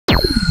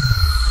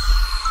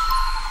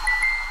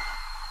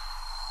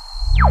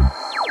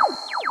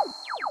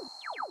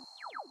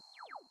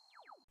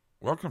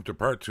Welcome to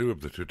part 2 of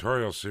the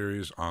tutorial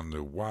series on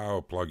the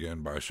WoW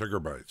plugin by Sugar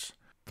Bytes.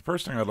 The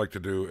first thing I'd like to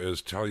do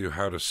is tell you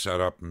how to set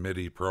up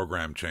MIDI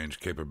program change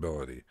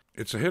capability.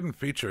 It's a hidden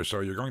feature, so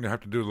you're going to have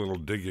to do a little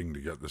digging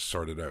to get this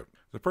sorted out.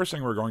 The first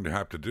thing we're going to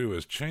have to do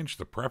is change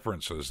the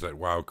preferences that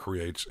WoW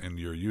creates in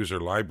your user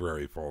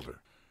library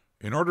folder.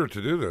 In order to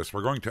do this,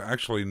 we're going to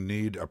actually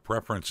need a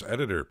preference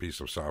editor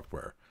piece of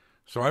software.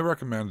 So I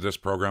recommend this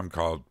program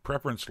called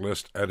Preference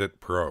List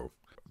Edit Pro.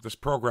 This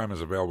program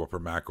is available for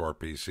Mac or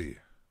PC.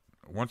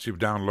 Once you've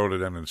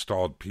downloaded and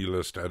installed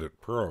plist edit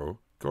pro,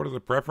 go to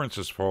the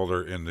Preferences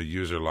folder in the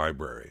user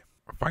library.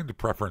 Find the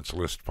preference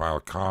list file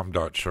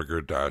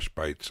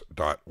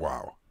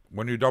com.sugar-bytes.wow.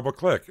 When you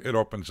double-click, it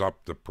opens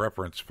up the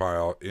preference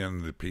file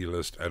in the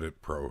plist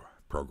edit pro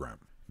program.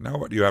 Now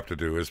what you have to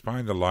do is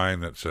find the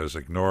line that says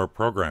Ignore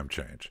Program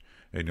Change,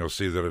 and you'll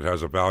see that it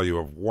has a value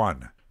of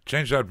 1.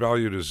 Change that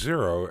value to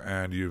 0,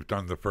 and you've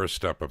done the first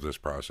step of this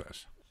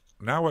process.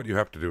 Now what you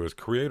have to do is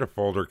create a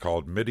folder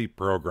called MIDI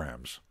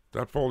Programs.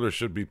 That folder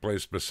should be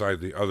placed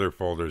beside the other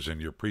folders in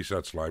your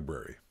presets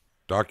library.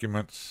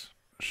 Documents,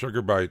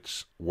 Sugar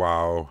Bytes,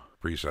 WoW,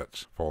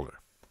 Presets folder.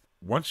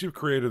 Once you've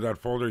created that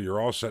folder, you're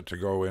all set to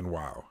go in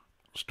WoW.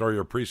 Store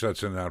your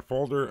presets in that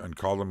folder and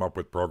call them up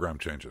with program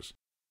changes.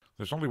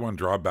 There's only one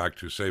drawback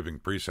to saving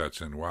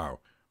presets in WoW.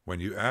 When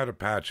you add a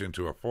patch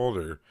into a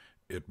folder,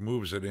 it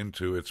moves it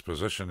into its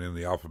position in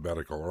the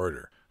alphabetical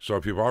order. So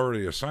if you've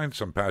already assigned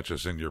some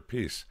patches in your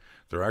piece,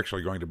 they're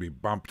actually going to be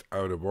bumped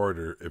out of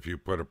order if you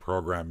put a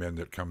program in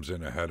that comes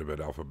in ahead of it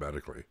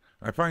alphabetically.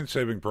 I find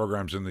saving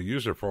programs in the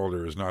user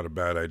folder is not a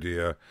bad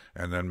idea,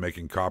 and then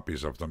making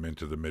copies of them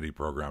into the MIDI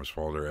programs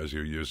folder as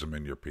you use them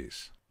in your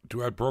piece.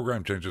 To add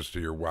program changes to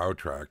your WoW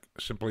track,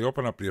 simply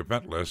open up the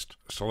event list,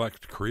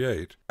 select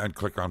Create, and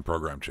click on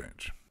Program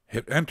Change.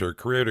 Hit Enter,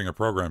 creating a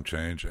program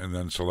change, and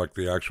then select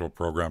the actual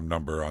program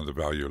number on the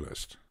value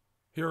list.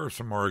 Here are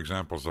some more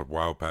examples of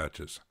WoW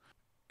patches.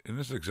 In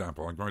this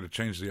example, I'm going to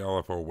change the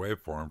LFO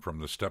waveform from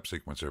the step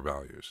sequencer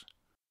values.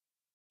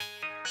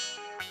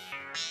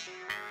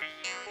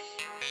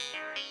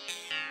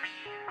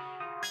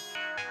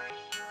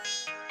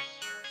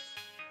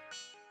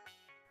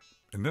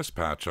 In this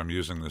patch, I'm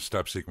using the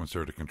step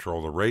sequencer to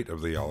control the rate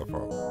of the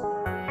LFO.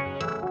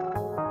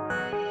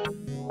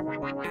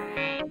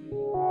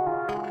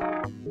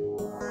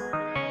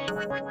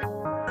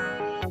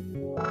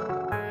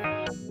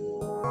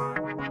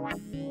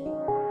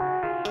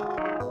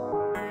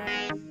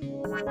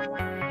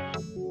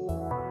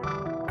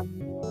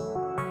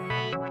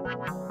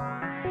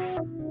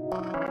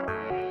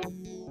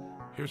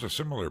 Here's a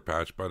similar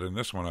patch, but in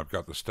this one I've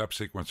got the step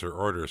sequencer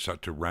order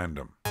set to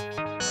random.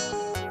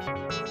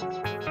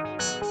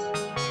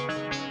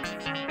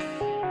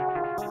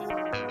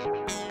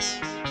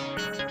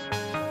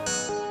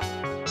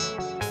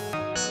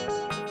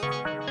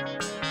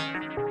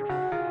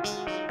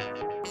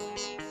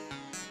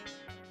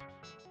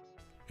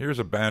 Here's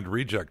a band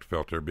reject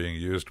filter being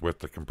used with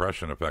the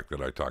compression effect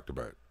that I talked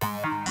about.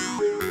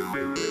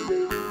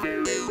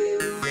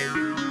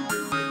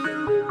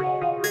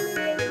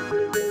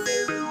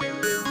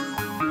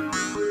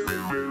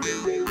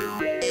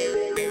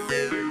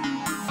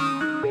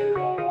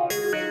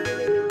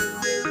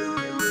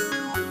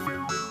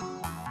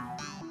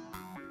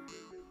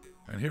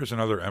 And here's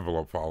another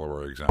envelope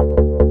follower example.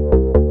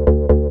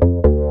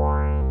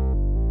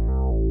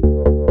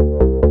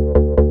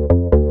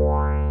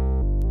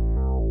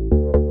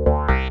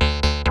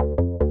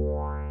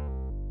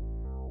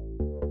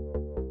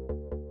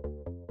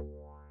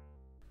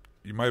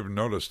 You might have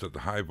noticed that the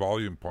high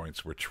volume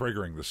points were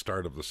triggering the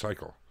start of the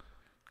cycle.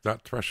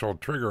 That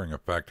threshold triggering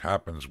effect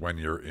happens when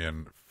you're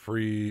in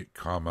free,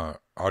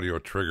 audio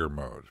trigger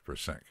mode for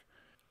sync.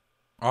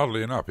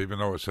 Oddly enough, even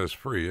though it says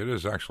free, it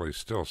is actually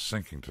still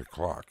syncing to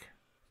clock.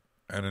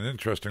 And an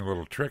interesting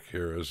little trick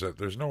here is that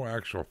there's no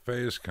actual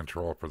phase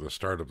control for the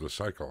start of the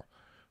cycle.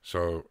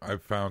 So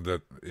I've found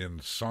that in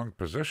song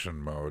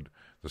position mode,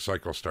 the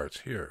cycle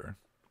starts here.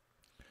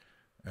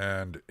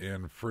 And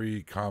in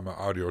free,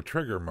 audio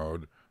trigger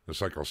mode, the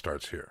cycle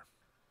starts here.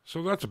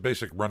 So that's a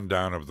basic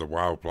rundown of the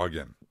WoW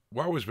plugin.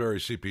 WoW is very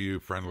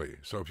CPU friendly,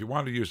 so if you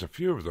want to use a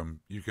few of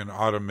them, you can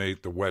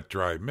automate the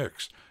wet-dry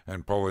mix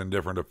and pull in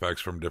different effects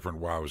from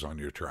different WoWs on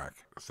your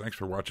track. Thanks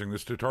for watching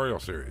this tutorial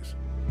series.